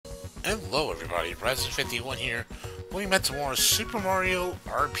Hello everybody, Raiza51 here. We met tomorrow's Super Mario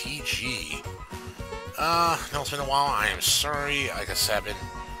RPG. No, it's been a while, I am sorry. Like I said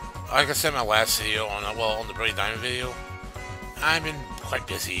in my last video on the Brilliant Diamond video, I've been quite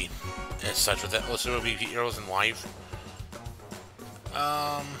busy and such with also repeat heroes in life.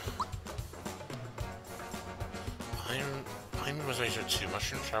 I'm was Razor 2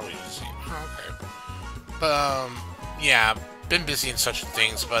 Mushroom Travel Agency. Oh, okay. But yeah, been busy in such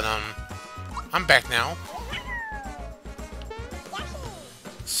things, but I'm back now.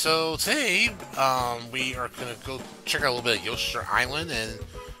 So today, we are gonna go check out a little bit of Yoshi Island and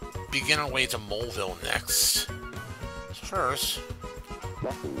begin our way to Moleville next. So first,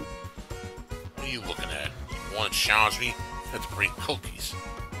 what are you looking at? You want to challenge me? You have to bring cookies.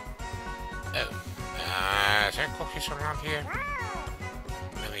 Oh, is there cookies around here?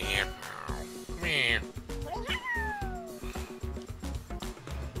 Nothing here. Oh, man.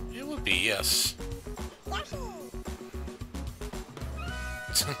 It would be, yes.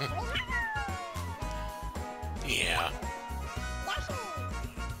 Yeah.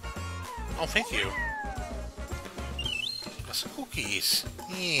 Oh, thank you. Got some cookies.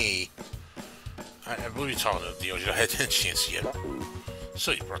 Yay. I believe you're talking to the Yoshi. I hadn't had a chance yet.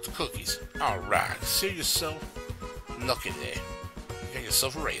 So you brought the cookies. Alright, see yourself. Look at that. You got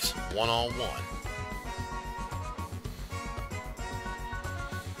yourself a race. One-on-one.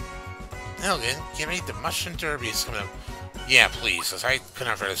 Now then, get ready. The Mushroom Derby is coming up. Yeah, please, because I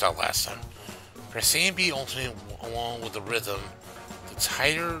couldn't figure this out last time. Press A and B alternate along with the rhythm. The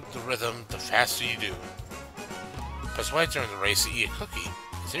tighter the rhythm, the faster you do. Press Y during the race to eat a cookie.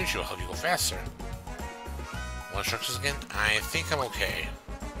 This usually will help you go faster. Want instructions again? I think I'm okay.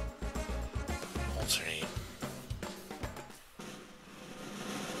 Alternate.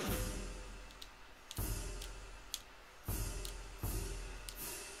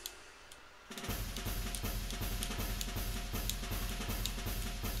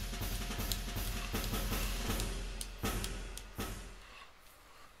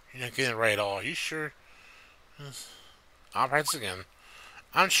 You're not getting it right at all. Are you sure? I'll practice again.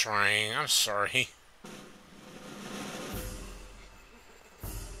 I'm trying. I'm sorry.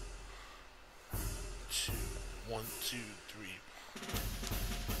 One, two, three.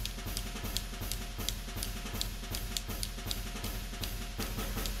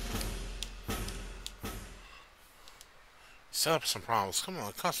 Set up some problems. Come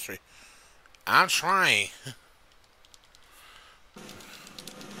on, concentrate. I'm trying.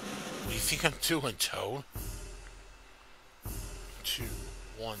 What do you think I'm doing, Toad? 2,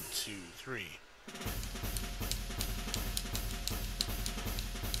 1, 2, 3.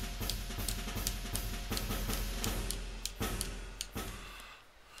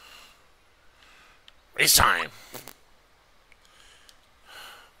 Race time!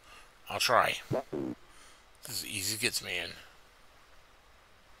 I'll try. This is easy as gets, man.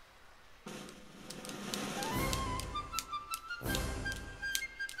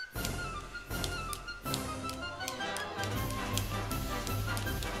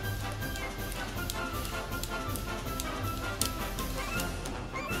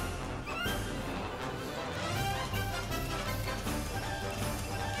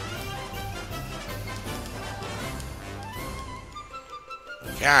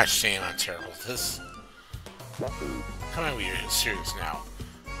 Gosh damn, I'm terrible at this. Come on, we're serious now.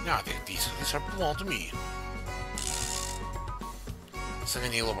 Now I think these belong to me. So I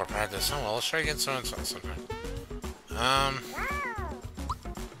need a little more practice. Oh well, let's try again sometime.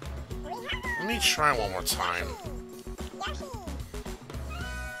 Let me try one more time.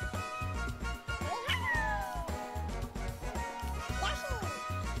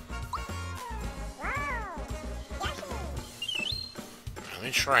 Let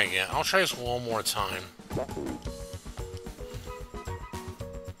me try again. I'll try this one more time.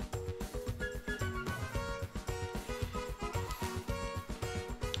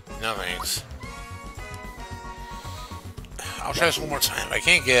 No thanks. I'll try this one more time. If I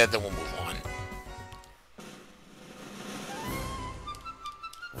can't get it, then we'll move on.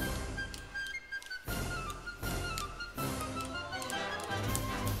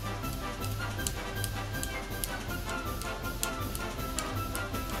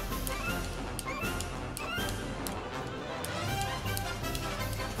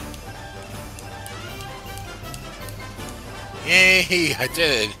 Yay! I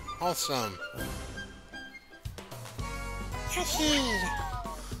did it! Awesome! Yoshi!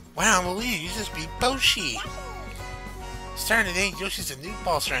 Wow, Malia, you just beat Yoshi! Starting today, Yoshi's the new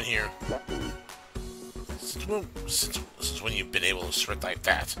boss around here. Since when you've been able to sprint like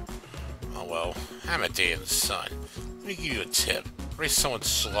that? Oh well, I'm a day in the sun. Let me give you a tip. Race someone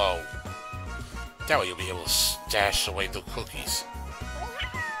slow. That way you'll be able to stash away the cookies.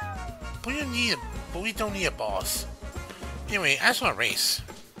 But we don't need a boss. Anyway, I just want to race.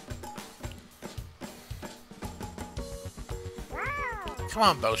 Come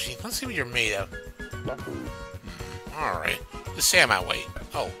on, Boshi. Let's see what you're made of. Alright. Just stay on my way.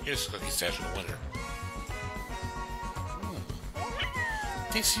 Oh, here's the cookie stash for the winner.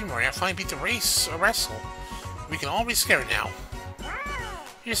 Thanks to you, Mario. I finally beat the wrestle. We can all be scared now.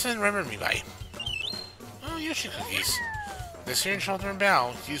 Here's something to remember me by. Oh, Yoshi cookies. This here in Shelter and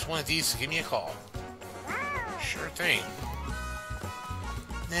Bow. Use one of these to give me a call. Sure thing.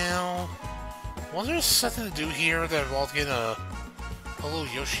 Now, was there something to do here that involved getting a little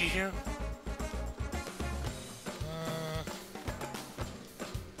Yoshi here?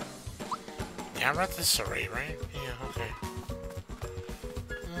 Yeah, I read this already, right? Yeah, okay.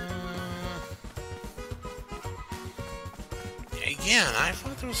 Again, I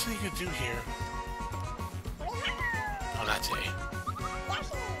thought there was something you could do here. Oh, not today.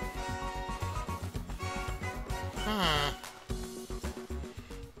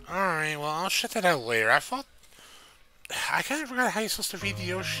 Alright, well, I'll check that out later. I kind of forgot how you're supposed to feed the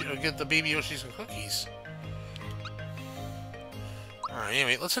Yoshi, or get the baby Yoshis some cookies. Alright,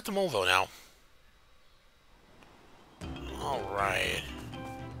 anyway, let's hit the Moleville now. Alright.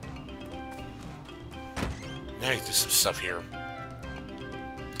 Now we can do some stuff here.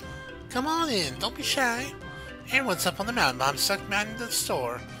 Come on in, don't be shy. Everyone's up on the mountain, Mom stuck mountain to the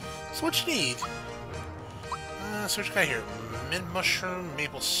store. So what you need? So what you got here? Mint mushroom,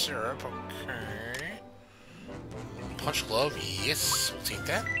 maple syrup, okay. Punch glove, yes, we'll take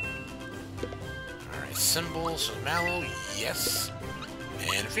that. Alright, symbols, mallow, yes.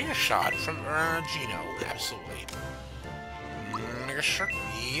 And finger shot from Gino, absolutely. Mega shark,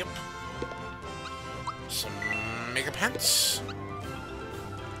 yep. Some mega pants.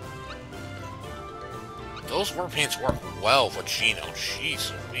 Those war pants work well for Gino,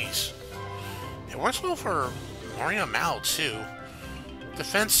 jeez Louise. It works well for Mario Mal too.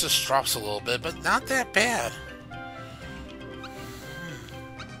 Defense just drops a little bit, but not that bad.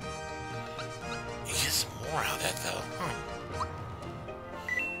 He gets more out of that though,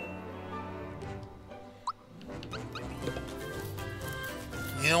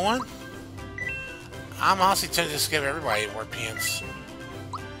 You know what? I'm honestly tempted to just give everybody war pants.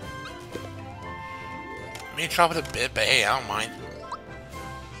 May drop it a bit, but hey, I don't mind.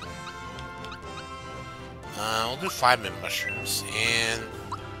 We'll do 5 mint mushrooms and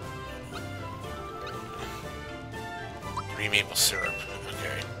 3 maple syrup.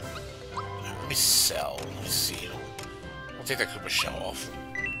 Okay. Let me sell. Let me see. We'll take that Koopa shell off.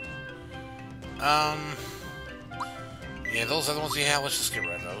 Yeah, those other ones we have, let's just get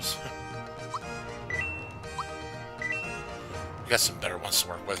rid of those. We got some better ones to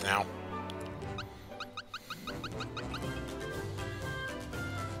work with now.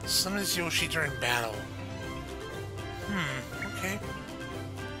 Summons Yoshi during battle. Okay.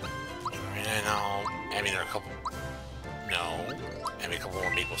 Alright, and I'll add me a couple. No. Add me a couple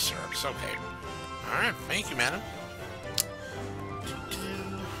more maple syrups. Okay. Alright, thank you, madam.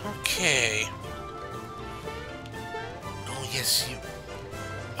 Okay. Oh, yes, you.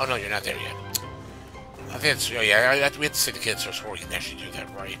 Oh, no, you're not there yet. I think it's. Oh, yeah, we have to see the kids first before we can actually do that,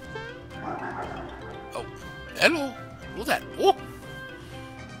 right? Oh. Hello. Who's that? Oh!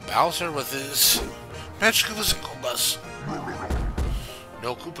 Bowser with his magic of a single bus.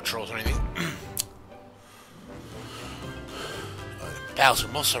 No Koopa Trolls or anything. Bowser,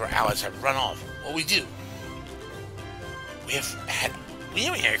 most of our allies have run off. What we do? We haven't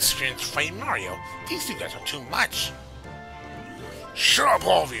had experience fighting Mario. These two guys are too much. Shut up,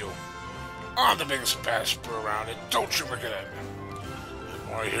 all of you. I'm the biggest basper around, and don't you forget it.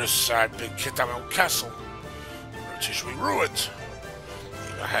 Mario's side big kicked out my own castle. Reputation we ruined.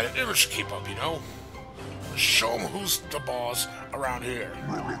 I had an image to keep up, you know. Show them who's the boss around here.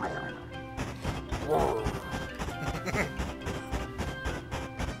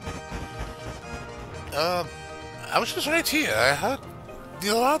 I was just right here. I had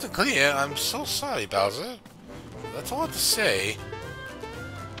the lot to clear. I'm so sorry, Bowser. That's all I have to say.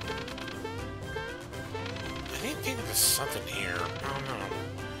 I didn't think there's something here. I don't know.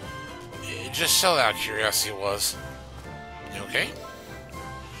 Just sell out curiosity was. You okay?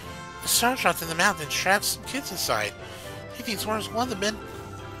 The star dropped in the mountain and trapped some kids inside. He thinks Warren's one of the men.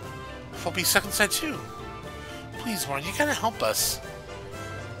 Will be stuck inside too. Please, Warren, you gotta help us.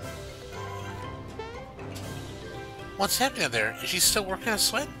 What's happening up there? Is she still working on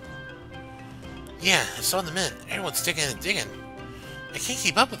Sweat? Yeah, I saw the men. Everyone's digging and digging. I can't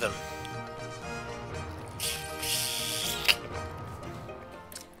keep up with them.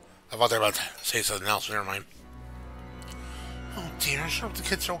 I thought they were about to say something else. Never mind. Oh dear, I sure hope the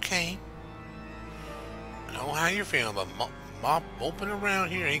kids are okay. I know how you're feeling, but Mop moping around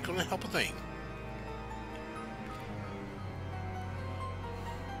here ain't gonna help a thing.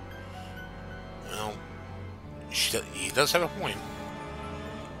 Well, he does have a point.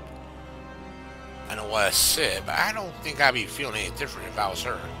 I know what I said, but I don't think I'd be feeling any different if I was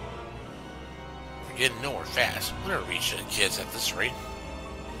her. We're getting nowhere fast. We'll never reach the kids at this rate.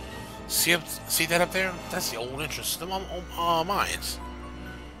 See that up there? That's the old entrance of the mines.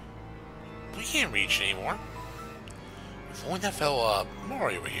 We can't reach anymore. If only that fellow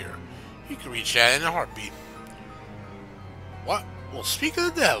Mario were here, he could reach that in a heartbeat. What? Well, speak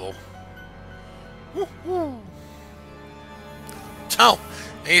of the devil. Woo-hoo. Oh,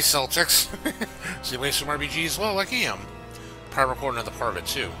 hey Celtics. So you play some RPG as well, like I am. Probably recording another part of it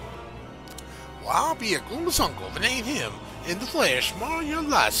too. Well, I'll be a Goomba's uncle if it ain't him. In the flesh, Mario, your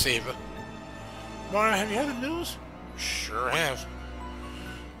lifesaver. Mario, have you heard the news? Sure have.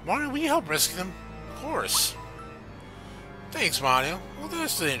 Mario, will you help rescue them? Of course. Thanks, Mario. Well,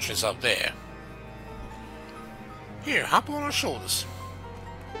 there's the entrance up there. Here, hop on our shoulders.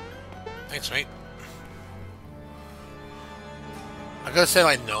 Thanks, mate. I could have said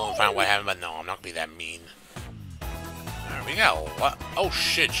I know and find out what happened, but no, I'm not gonna be that mean. Alright, we got a lot. Oh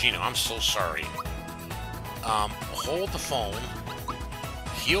shit, Gino, I'm so sorry. Hold the phone.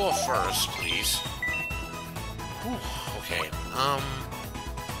 Heal it first, please. Whew, okay, I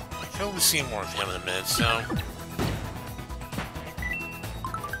feel we'll see more of him in a minute, so...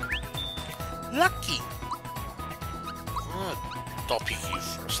 Lucky! I'll peek you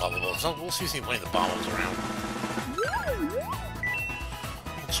first level, so we'll see if he can play the bombs around.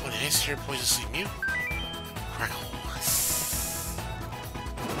 Looks really nice here, poison sleep mute. Crackle.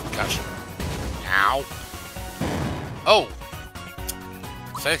 Gotcha. Ow. Oh!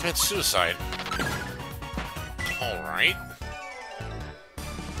 So I commit suicide. Alright.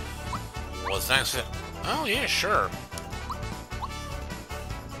 Was that accident? Oh, yeah, sure.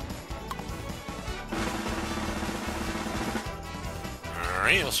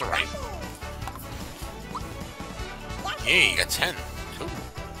 Alright, that's alright. Yeah, you got 10. Cool.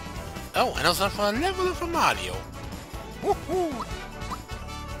 Oh, and also for a level up for Mario. Woohoo!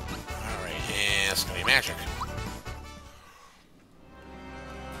 Alright, and that's gonna be magic.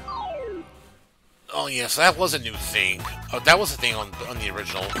 Oh yes, that was a new thing. Oh, that was a thing on the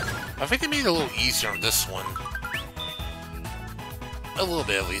original. I think they made it a little easier on this one. A little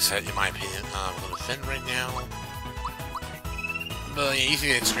bit, at least, in my opinion. I'm gonna defend right now. But yeah, easy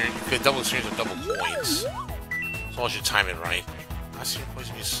to experience. You could double experience with double points. As long as you time it right. I see your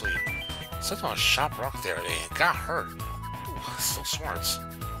poison me asleep. Something on a sharp rock there today and got hurt. Ooh, so smart.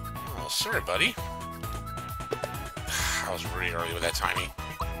 Oh, sorry, buddy. I was really early with that timing.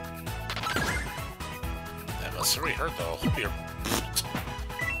 That must have really hurt, though. Hope you're...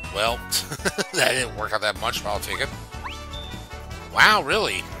 Well, that didn't work out that much, but I'll take it. Wow,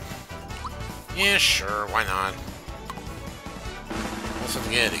 really? Yeah, sure, why not? Let's have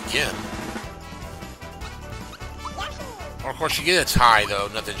to get it again. Or, of course, you get a tie, though.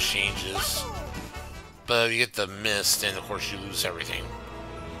 Nothing changes. But if you get the mist, and of course you lose everything.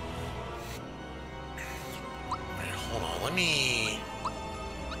 Alright, hold on. Let me...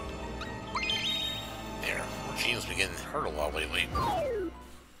 There. Well, Gino's been getting hurt a lot lately.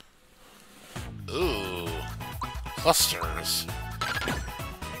 Ooh. Clusters.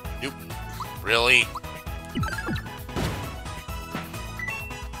 Nope. Really?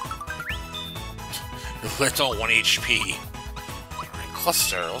 It's all 1 HP. Alright,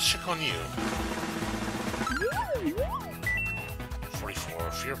 Cluster, let's check on you.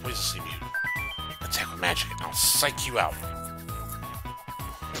 44, Fear Poison Sleep Mute. Attack with magic, and I'll psych you out.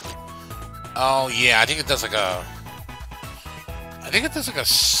 Oh, yeah, I think it does like a...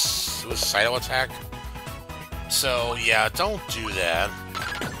 suicidal attack. So, yeah, don't do that.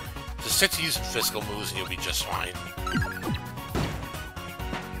 Just stick to using physical moves and you'll be just fine.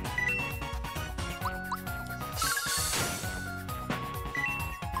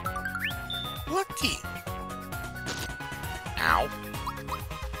 Lucky! Ow.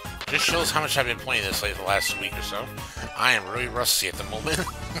 Just shows how much I've been playing this like the last week or so. I am really rusty at the moment.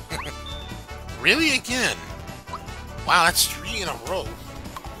 Really? Again? Wow, that's 3 in a row.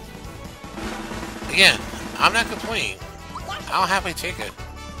 Again, I'm not complaining. I'll happily take it.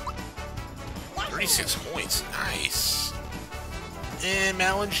 36 points. Nice. And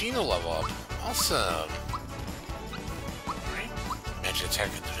Mal and Gino level up. Awesome. Alright. Magic attack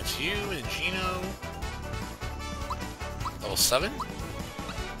and defense you and Gino. Level 7? Alright,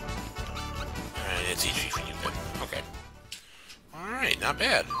 it's HP for you then. Okay. Alright, not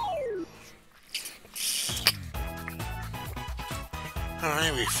bad.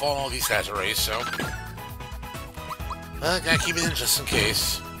 Alright, we fought all these guys already, so... Well, gotta keep it in just in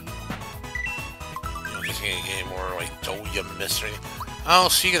case. You know, just get any more, like, don't you miss or anything. Oh,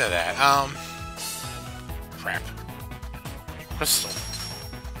 speaking of that, crap. Crystal.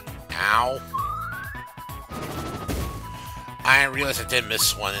 Ow. I realized I did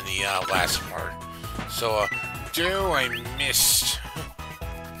miss one in the, last part. So, I missed...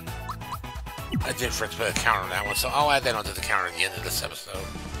 I did forget to put a counter on that one, so I'll add that onto the counter at the end of this episode.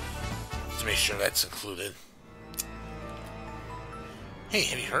 To make sure that's included. Hey,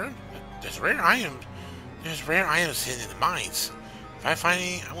 have you heard? There's rare items hidden in the mines. If I find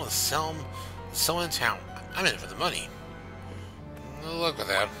any, I want to sell them in town. I'm in it for the money. Look at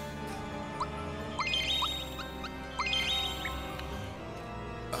that.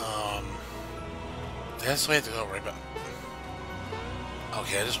 That's the way to go, right? But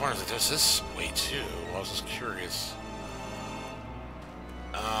okay, I just wondered if there's this way too. I was just curious.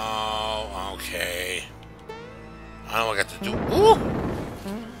 Oh, okay. I know what I got to do. Ooh!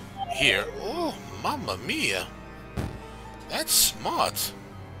 Here. Ooh, mamma mia. That's smart.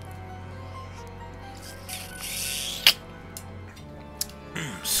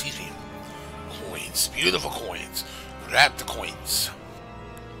 Excuse me. Coins. Beautiful coins. Grab the coins.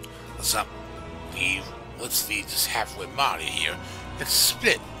 What's up? Let's leave this halfway Marty here. Let's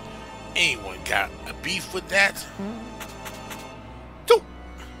split. Anyone got a beef with that? Dude!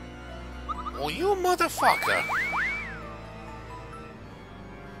 Oh, you motherfucker!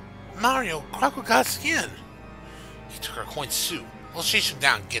 Mario, Croco got skin. He took our coins too. We'll chase him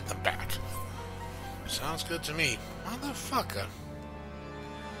down and get them back. Sounds good to me. Motherfucker.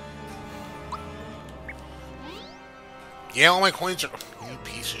 Yeah, all my coins are... You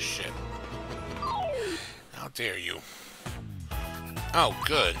piece of shit. How dare you? Oh,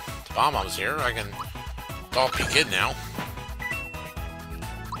 good. The Bomb-Bomb's here. I can all peek in now.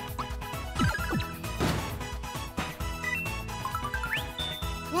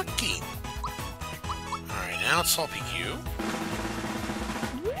 Lucky. Alright, now it's all peek you.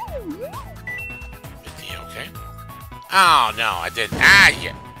 50, okay. Oh, no, I did. Ah,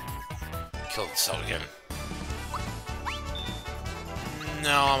 yeah. Killed itself again.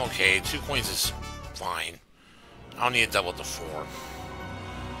 No, I'm okay. 2 coins is fine. I'll need to double to 4.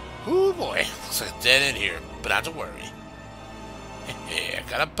 Ooh boy, looks like a dead end here, but not to worry. I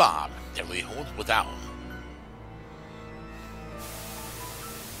got a bomb. Never really hold without him.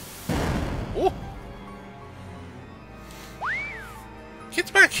 Ooh!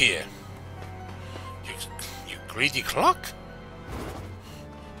 Get back here! You greedy clock?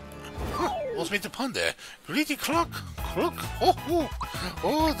 Huh, what's made the pun there? Greedy clock? Crook?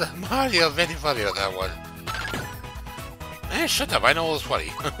 Oh, the Mario, very funny on that one. Eh, shut up, I know it was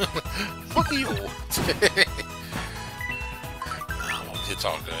funny. Fuck you. Oh, it's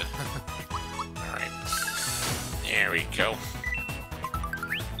all good. Alright. There we go.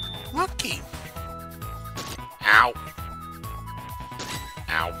 Lucky. Ow.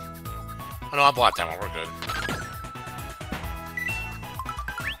 Ow. Oh no, I blocked that one, we're good.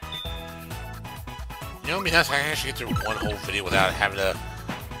 You know what would be nice? I can actually get through one whole video without having a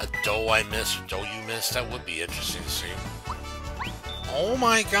dough I missed or dough you missed. That would be interesting to see. Oh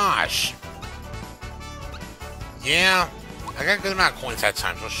my gosh. Yeah, I got a good amount of coins that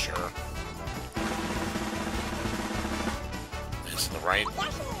time, for sure. It's to the right.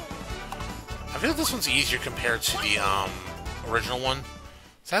 I feel like this one's easier compared to the original one.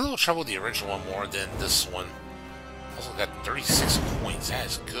 So I had a little trouble with the original one more than this one. Also got 36 coins. That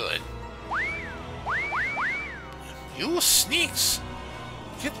is good. You sneaks!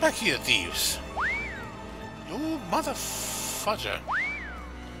 Get back here, thieves! You motherfudger!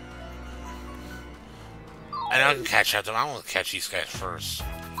 And I can catch up to them. I want to catch these guys first.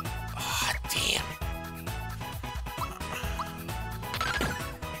 Ah, oh, damn!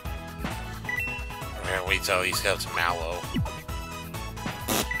 We're gonna wait till these guys mallow.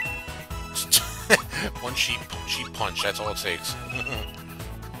 One cheap punch. That's all it takes.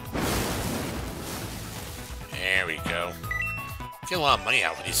 There we go. Get a lot of money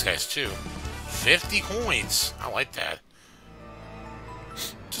out for these guys, too. 50 coins. I like that.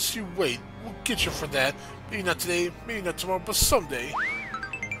 Just you wait. We'll get you for that. Maybe not today, maybe not tomorrow, but someday.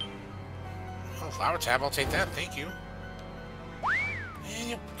 Oh, flower tab. I'll take that. Thank you.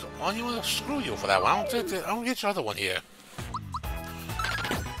 Man, you want to screw you for that one. I don't get your other one here.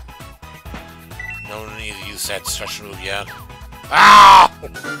 No need to use that special move yet. Ah!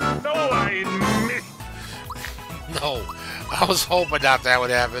 No, I missed. No, I was hoping not that would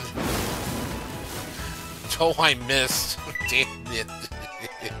happen. Oh, I missed. Damn it.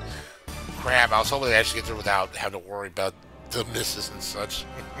 Crap, I was hoping to actually get through without having to worry about The misses and such.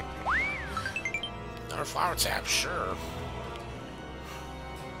 Another flower tap, sure.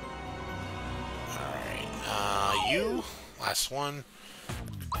 Alright, you. Last one.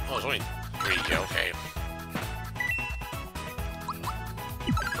 Oh, there's only 3, okay.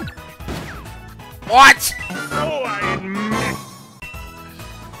 What? Oh, I missed.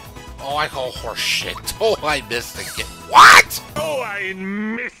 Oh, I call horse shit. Oh, I missed again. What? Oh, I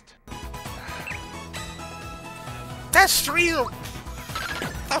missed. That's 3 of...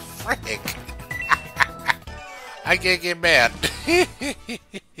 The frick? I can't get mad.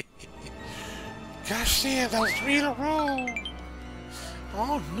 Gosh damn, that was 3 in a row.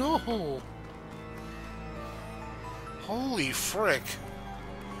 Oh no. Holy frick.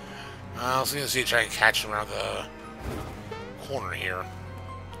 I was gonna see try and catch him around the corner here.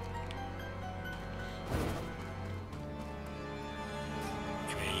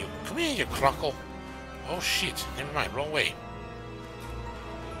 Come here, you cruckle. Oh shit, never mind, wrong way.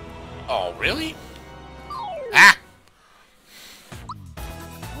 Oh, really? Ah!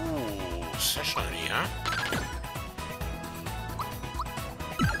 Ooh, session on me, huh?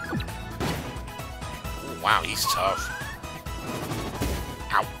 Ooh, wow, he's tough.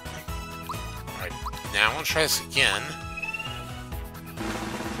 Ow. Alright, now I'm gonna try this again.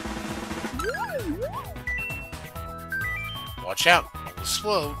 Watch out, it will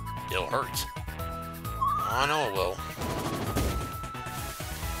explode. It'll hurt. I know it will.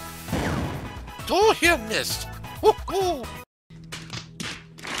 Oh, you missed! Woohoo!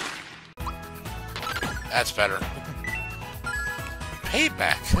 That's better.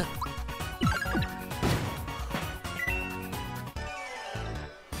 Payback.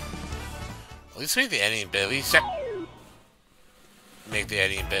 At least make the editing bit at least make the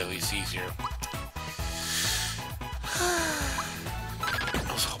editing bit at least easier.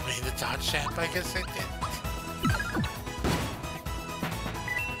 I was hoping to dodge that, but I guess I didn't.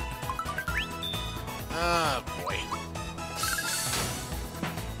 Oh boy.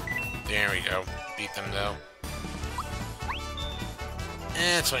 There we go. Beat them though.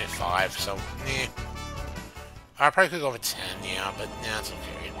 It's only 5, so eh. I probably could go for 10, yeah, but nah, it's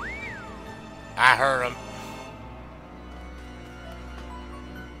okay. I heard him.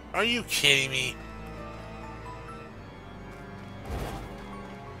 Are you kidding me?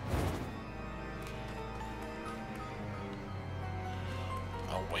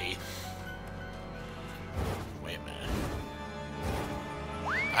 Oh, wait. Wait a minute.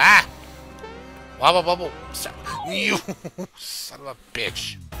 Ah! Lava bubble! You son of a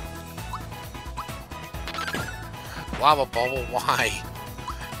bitch. Lava bubble, why?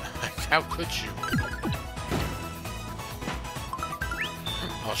 How could you?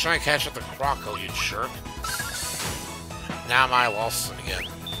 I was trying to catch up the Croco, you jerk. Now I lost him again.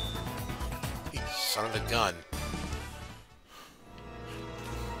 You son of a gun.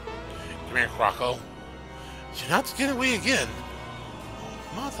 Come here, Croco. You're not to get away again. Oh,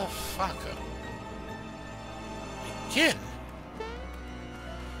 motherfucker. Again.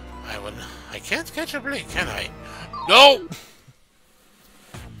 I can't catch a blink, can I? No!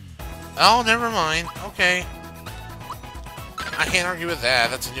 Oh, never mind. Okay. I can't argue with that.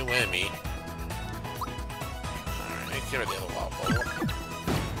 That's a new enemy. Alright, get rid of the other wall bubble.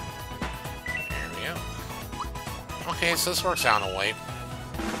 There we go. Okay, so this works out in a way.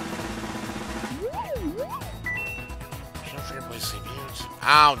 Don't forget to play CPUs.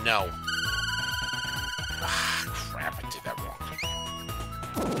 Oh, no. Ah, crap, I did that wrong.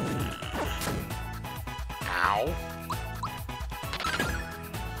 Ow.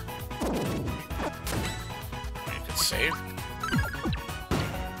 Alright, good save.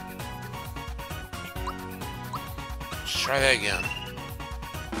 Let's try that again.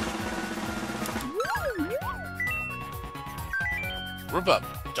 Rip up.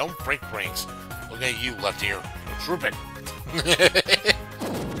 Don't break brains. Look at you, left ear. Troop it.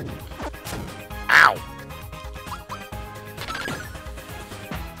 Ow.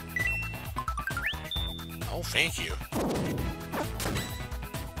 Oh, thank you.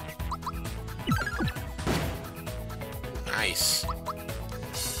 Nice.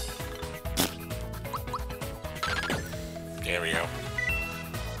 There we go.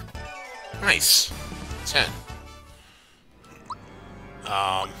 Nice. 10.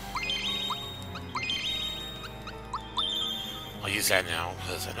 I'll use that now,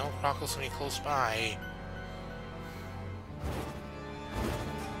 because I know Crocco's gonna be close by.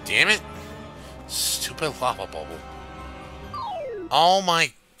 Damn it! Stupid lava bubble. Oh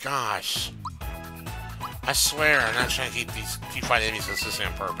my gosh. I swear, I'm not trying to keep fighting enemies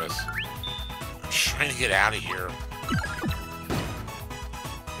consistent on purpose. I'm trying to get out of here.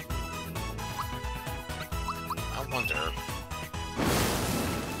 I wonder.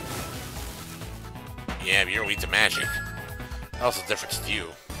 Yeah, but you're weak to magic. That's the difference to you.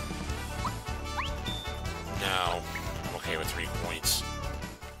 No. I'm okay with 3 points.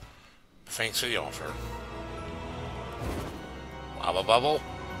 Thanks for the offer. Lava bubble.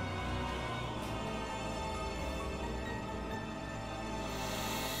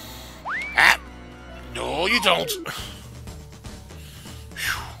 Ah! No, you don't.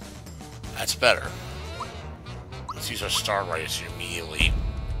 Whew. That's better. Let's use our star Raiza immediately.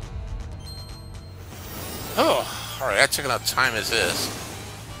 Oh, alright, that took enough time as is.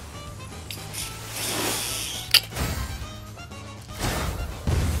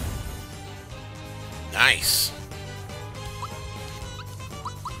 Nice.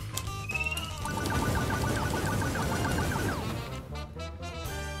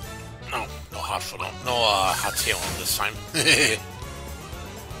 No, no hot foot on. No hot tail on this time.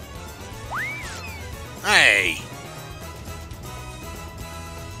 Hey!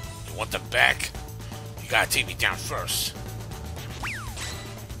 You want the back? You gotta take me down first.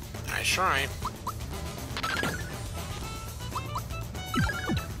 Nice try.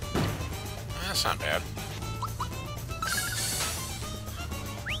 That's not bad.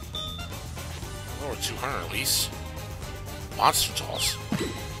 Over 200 at least. Monster toss.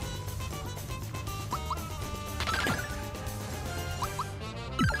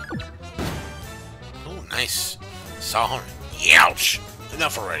 Oh, nice. Solid. Ouch!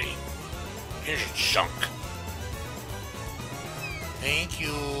 Enough already. Here's your junk. Thank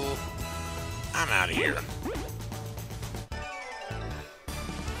you. I'm out of here.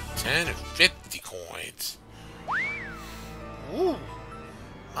 10 and 50 coins. Ooh.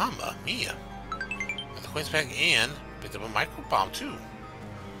 Mamma mia. Got the coins back and picked up a micro bomb too.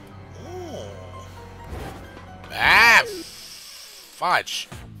 Ooh. Ah! Fudge.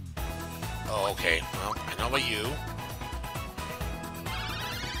 Oh, okay. Well, I know about you.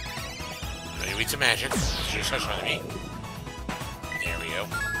 You read some magic. You're such an enemy. There we go.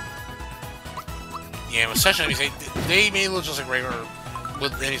 Yeah, with such enemies, they may look just like regular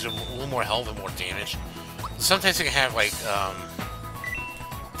with enemies with a little more health and more damage. Sometimes they can have like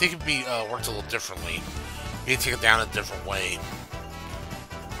they can be worked a little differently. You can take it down a different way.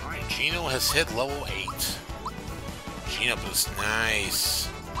 All right, Gino has hit level 8. Gino boost, nice.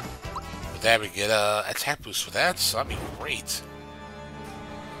 With that, we get a attack boost for that, so that'd be great.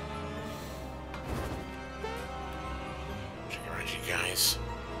 Guys.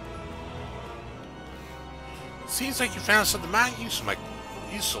 Seems like you found something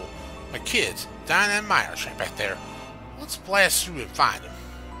useful, my kids, Dinah and Myers right back there. Let's blast through and find them.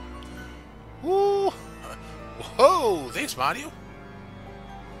 Woo! Whoa! Thanks, Mario.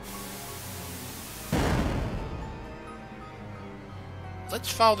 Let's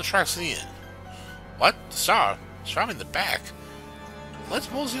follow the tracks to the end. What? The star? It's right in the back.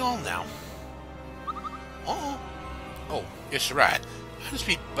 Let's mosey on now. Oh, yes, you're right. I just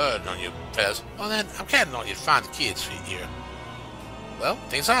be birding on you, fellas. Well then, I'm counting on you to find the kids for here. Well,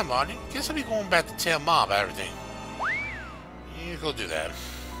 thanks a lot, Marty. Guess I'll be going back to tell Mom about everything. You go do that.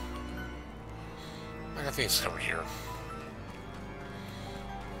 I got things covered here.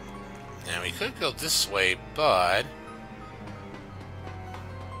 Now, we could go this way, but...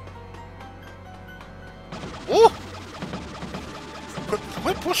 Ooh!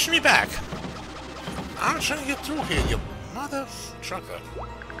 Quit pushing me back! I'm trying to get through here, you mother trucker.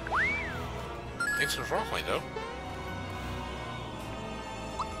 Thanks for the rock coin, though.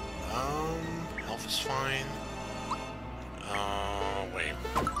 Health is fine. Wait.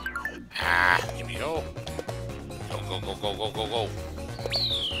 Ah, here we go. Go.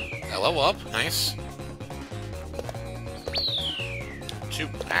 Got level up, nice. 2.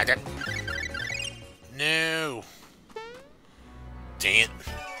 Ah, that. No. Dang it.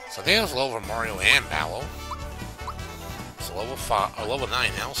 So I think I was level over Mario and Mallow. It's a level 5 or level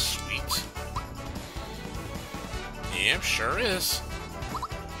 9 now, sweet. Yep, sure is.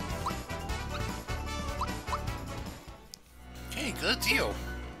 Okay, good deal.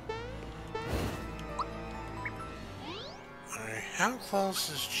 Alright, how close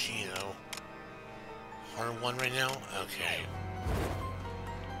is Gino? 101 right now? Okay.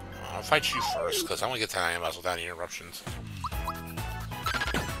 I'll fight you first, because I want to get to IMS without any interruptions.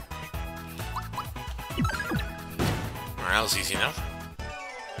 Alright, that was easy enough.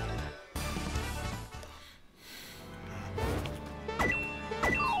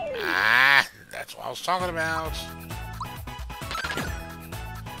 Ah, that's what I was talking about.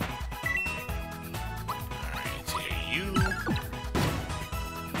 Alright, so you.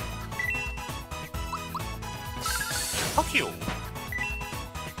 Fuck you.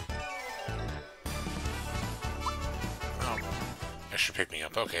 Extra pick me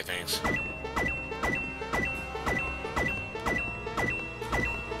up. Okay, thanks.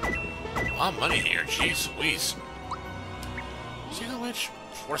 A lot of money here. Jeez Louise. Speaking of which,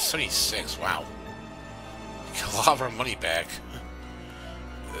 476. Wow. Got a lot of our money back.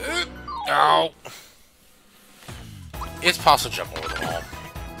 Ow. It's possible to jump over the wall.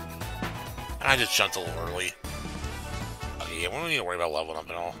 And I just jumped a little early. Okay, yeah, we don't need to worry about leveling up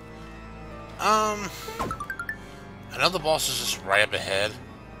at all. I know the boss is just right up ahead.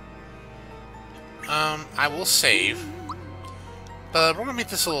 I will save. But we're gonna make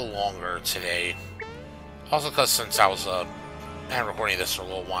this a little longer today. Also because since I was, been recording this for a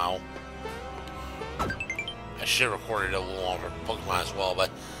little while. I should have recorded a little longer Pokemon as well, but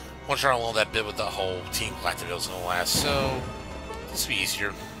I want to try to learn that bit with the whole Team Galactic was gonna last, so this will be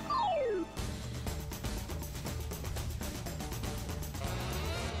easier.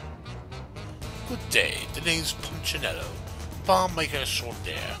 Good day. The name's Punchinello. Bomb maker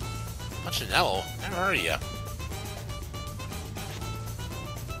extraordinaire. Punchinello? Never heard of ya.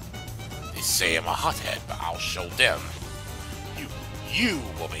 They say I'm a hothead, but I'll show them. You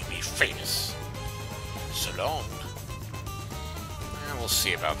will make me famous. So long. And we'll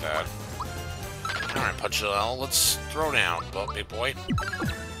see about that. Alright, Punchinello, let's throw down, big boy.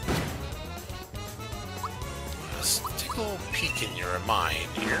 Let's take a little peek in your mind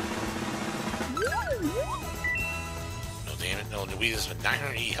here. No, damn it, no, Louise has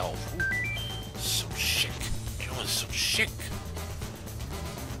 980 health. Ooh, so chic. Everyone's so chic.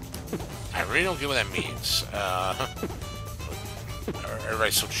 I really don't get what that means.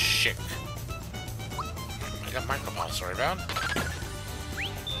 Everybody's so chic. I got microbombs, sorry about.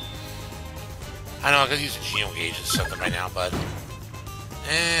 I know I could use a Geo Gauge and something right now, but ooh.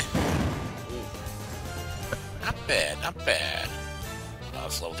 Not bad, not bad.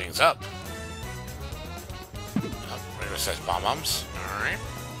 Let's load things up. Where it says bomb-bombs. Alright.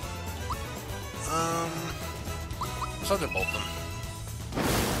 Let's thunderbolt them.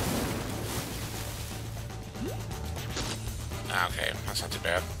 Okay, that's not too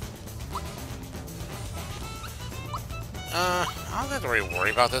bad. I don't have to really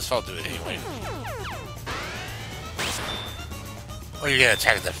worry about this, so I'll do it anyway. Or you're gonna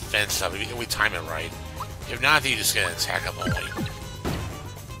attack the defense up if we time it right. If not, then you're just gonna attack up only.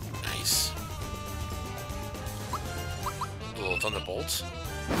 Nice. Little thunderbolts.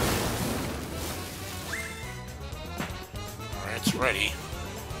 Alright, it's ready.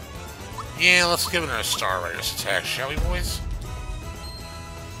 Yeah, let's give it a Star Rider's attack, shall we, boys?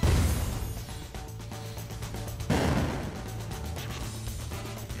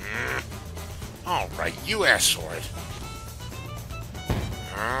 Alright, you asked for it.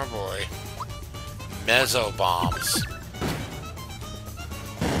 Oh boy. Mezzo bombs.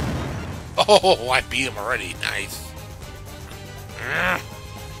 Oh, I beat him already. Nice.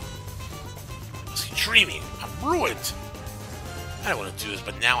 Was he dreaming? I'm ruined. I don't want to do this,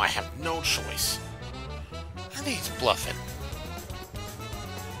 but now I have no choice. I think he's bluffing.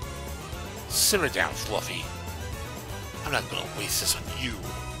 Simmer down, Fluffy. I'm not going to waste this on you.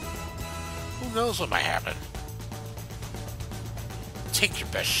 Who knows what might happen? Take your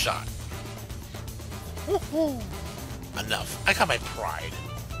best shot. Woohoo! Enough. I got my pride.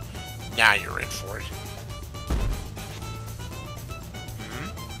 Now you're in for it.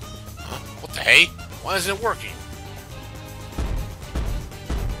 Huh? What the hey? Why isn't it working?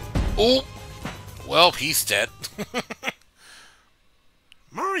 Oh! Well, he's dead.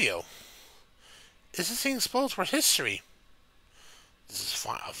 Mario! Is this thing exposed for history? This is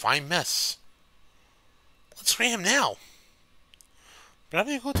a fine mess. Let's ram him now. But I'm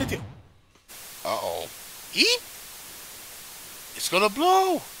gonna go to the... Uh-oh. Eep! It's gonna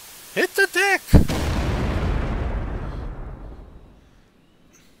blow! Hit the deck!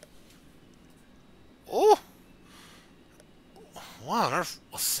 Oh! What on earth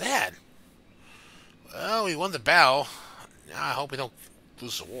was that? Well, we won the battle. Now I hope we don't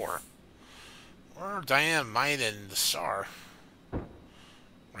lose the war. Or Diane, Might, and the Star.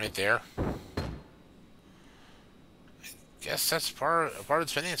 Right there. Guess that's part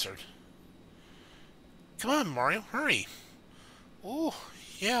that's been answered. Come on, Mario, hurry. Oh,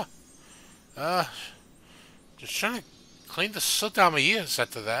 yeah. Just trying to clean the soot down my ears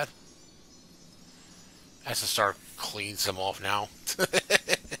after that. As the Star cleans them off now.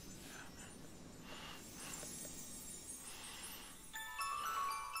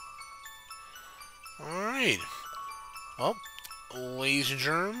 Alright. Well, ladies and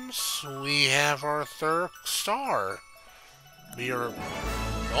germs, we have our third star. We are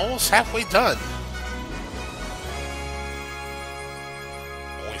almost halfway done.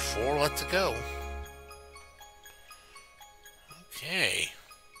 Only 4 left to go. Okay.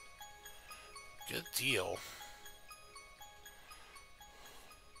 Good deal.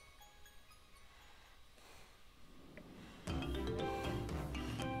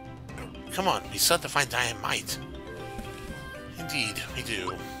 Come on, we still have to find dynamite. Indeed, we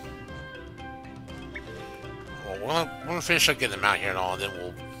do. Well, we're gonna finish up getting them out here and all, and then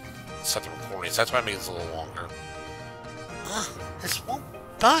we'll set the recordings. That's why I made this a little longer. This won't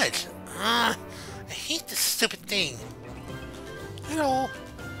budge. I hate this stupid thing. Hello.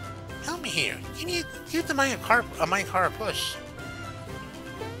 Help me here. Give the minecart a push.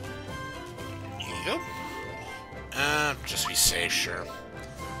 Here you go. Just be safe, sure.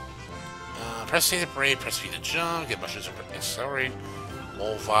 Press A to brave, press V to jump, get mushrooms and accelerate.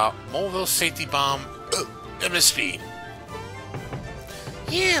 Moleville safety bomb. MSP.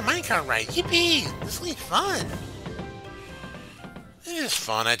 Yeah, minecart ride. Yippee! This will be fun. It is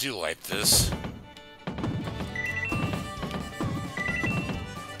fun. I do like this.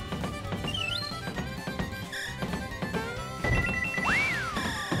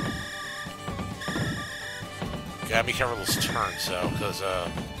 Gotta be careful with those turns, though, because,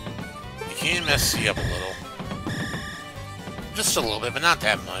 you can mess you up a little. Just a little bit, but not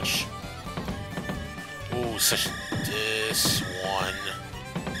that much. Ooh, such this one.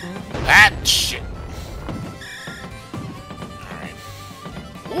 That shit. Alright.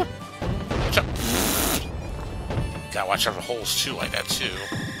 Ooh. Watch out. Gotta watch out for holes too, like that too.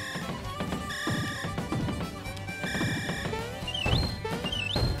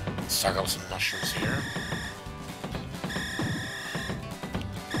 Stock up some mushrooms here.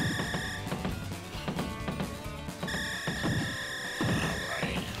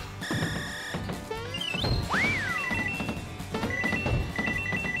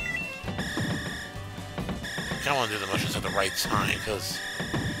 I want to do the mushrooms at the right time, because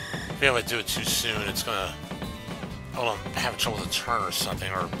if I do it too soon, it's gonna have trouble with a turn or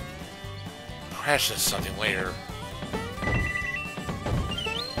something, or crash into something later.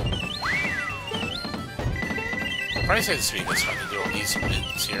 Probably say this would be good stuff to do on these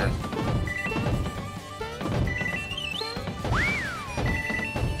bits here.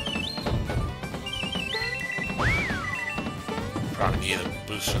 Probably need a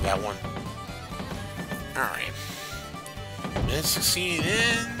boost for that one. Alright. Minute 16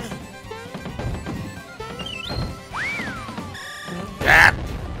 in. Ah!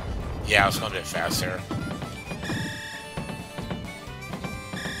 Yeah, I was going a bit fast there.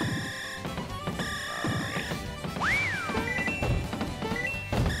 Alright.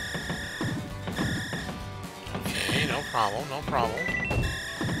 Okay, no problem, no problem.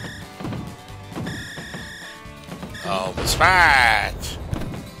 Oh, the spot!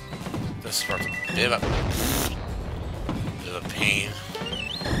 This is worth a bit of a pain.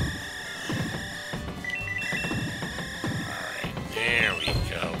 Alright, there we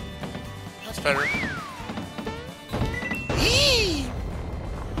go. That's better. Eee!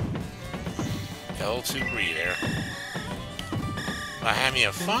 Got a little too greedy there. But had me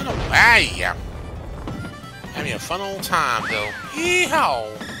a fun old... Ah, yeah. Had me a fun old time, though. Yee-haw!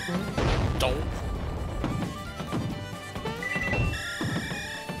 Don't.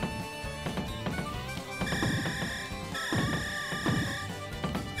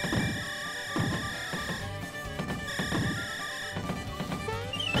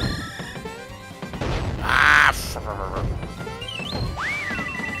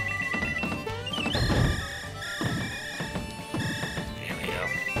 Here we go.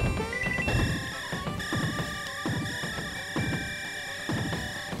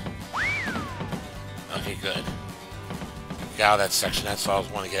 Okay, good. Get out of that section. That's what I was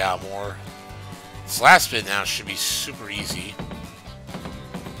wanting to get out more. This last bit now should be super easy.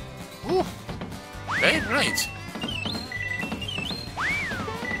 Woo! Very right.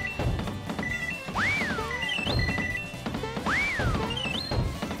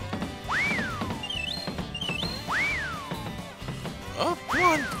 Oh, come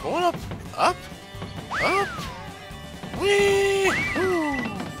on, going up, up, up, wee-hoo,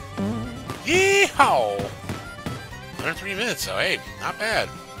 yee-haw. Under 3 minutes, so hey, not bad.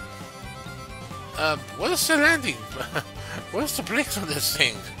 What is the landing? What's the brakes on this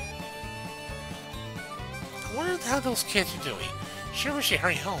thing? I wonder how those kids are doing. Sure wish they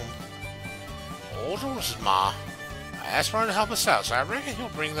hurry home. Old horses, Ma. I asked Ron to help us out, so I reckon he'll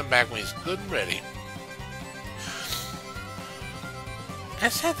bring them back when he's good and ready. I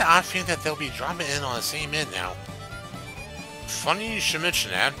said the odd feeling that they'll be dropping in on the same end now. Funny you should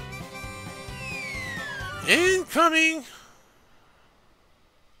mention that. Incoming!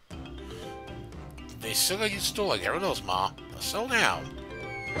 They still got you stole like everyone else, Ma. But slow down.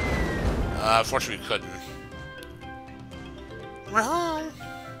 Unfortunately we couldn't. We're home.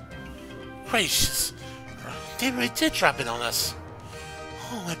 Gracious. They really did drop in on us.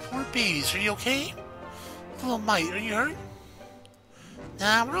 Oh, my poor babies. Are you okay? Little Mite, are you hurt?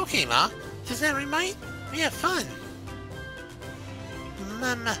 Nah, we're okay, Ma. Isn't that right, Mite? We have fun.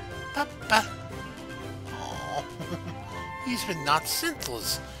 Mama, Papa. Oh, he's been not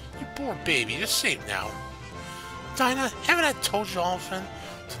senseless. You poor baby, you're safe now. Dinah, haven't I told you often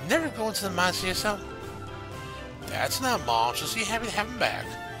to never go into the mines yourself? That's not, Mom. She'll be happy to have him back.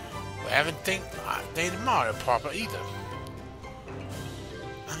 We haven't think Mario proper either.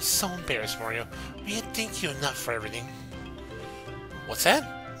 I'm so embarrassed, Mario. We didn't thank you enough for everything. What's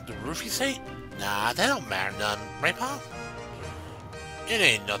that? The roof, you say? Nah, that don't matter none, right, Pa? It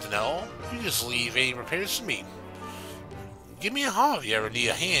ain't nothing at all. You just leave any repairs to me. Give me a holler if you ever need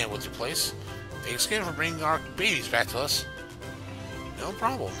a hand with your place. Thanks again for bringing our babies back to us. No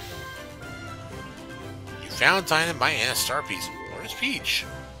problem. You found Dinah, my Aunt Star Piece. Where's Peach?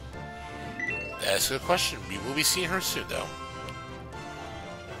 That's a good question. We will be seeing her soon, though.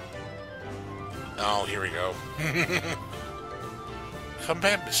 Oh, here we go. Come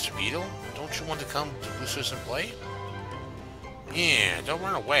back, Mr. Beetle. Don't you want to come to Boosters and play? Yeah, don't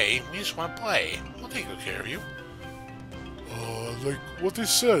run away. We just want to play. We'll take good care of you. Like what they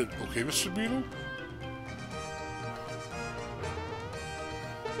said. Okay, Mr. Beetle?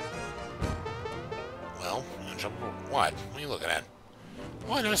 Well, you jump over what? What are you looking at?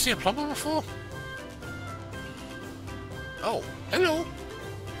 Oh, I never seen a plumber before? Oh, hello.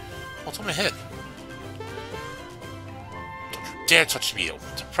 What's on my head? Don't you dare touch the Beetle.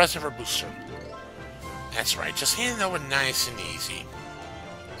 It's a present for Booster. That's right, just hand it over nice and easy.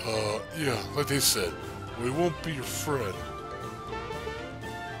 Yeah, like they said. We won't be your friend.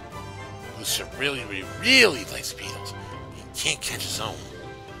 Booster really likes beetles. He can't catch his own.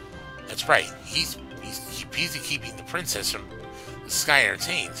 That's right, he's busy keeping the princess from the sky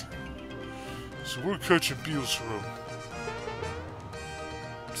entertained. So we're catching beetles for him.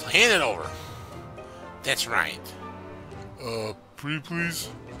 So hand it over. That's right. Pretty please?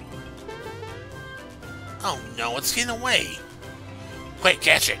 Oh no, it's getting away. Quick,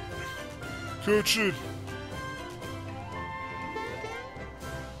 catch it. Catch it.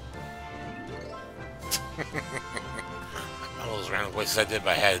 All those random voices I did,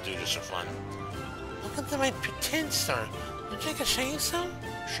 but I had to do just for fun. Welcome to my pretend store. Would you like a shiny stone?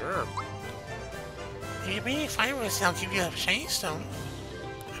 Sure. If you bring me fireworks, I'll give you a shiny stone.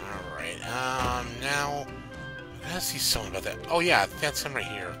 Alright, now... I gotta see something about that. Oh yeah, that's him right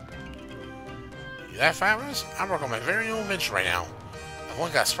here. You that fireworks? I'm working on my very own invention right now. I've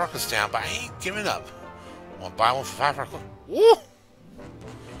only got sparkles down, but I ain't giving up. Want to buy one for 500 coins? Woo!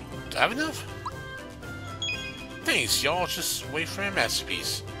 Do I have enough? Thanks, y'all. Just wait for a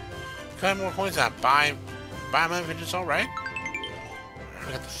masterpiece. Got more coins and buy my inventions, alright?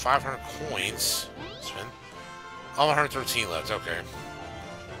 I got the 500 coins. Spin. Oh, 113 left, okay.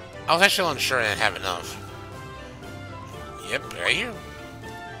 I was actually unsure I didn't have enough. Yep, right here.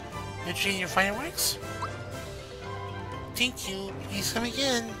 You treat your fireworks? Thank you. Please come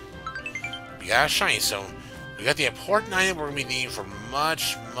again. We got a shiny stone. We got the important item we're going to be needing for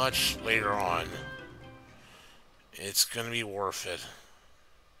much later on. It's going to be worth it.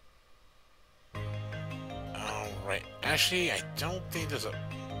 Alright. Actually, I don't think there's a...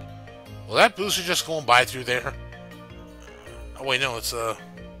 Will that booster just going by through there? Oh, wait, no, it's a...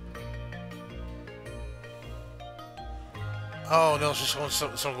 Oh, no, it's just going, so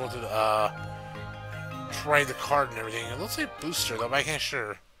going to the, try the card and everything. It looks like booster, though, but I can't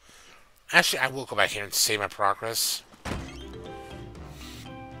sure. Actually, I will go back here and save my progress.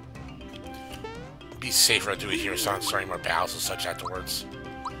 Be safer to do it here so I'm not starting more battles and such afterwards.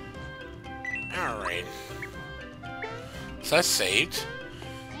 Alright. So that's saved.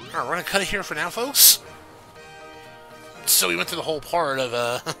 Alright, we're gonna cut it here for now, folks. So we went through the whole part of,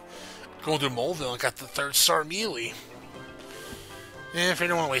 going through Moleville and got the 3rd star immediately. And if you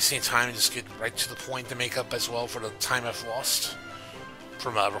don't want to waste any time, just get right to the point to make up as well for the time I've lost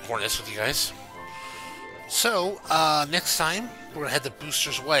from recording this with you guys. So, next time, we're going to head the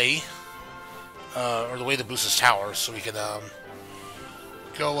Booster's Way, or the way to Booster's Tower, so we can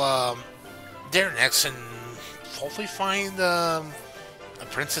go there next and hopefully find a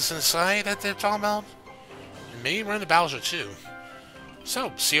princess inside that they're talking about. And maybe run into Bowser too.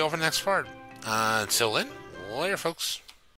 So, see you over the next part. Until then, later folks.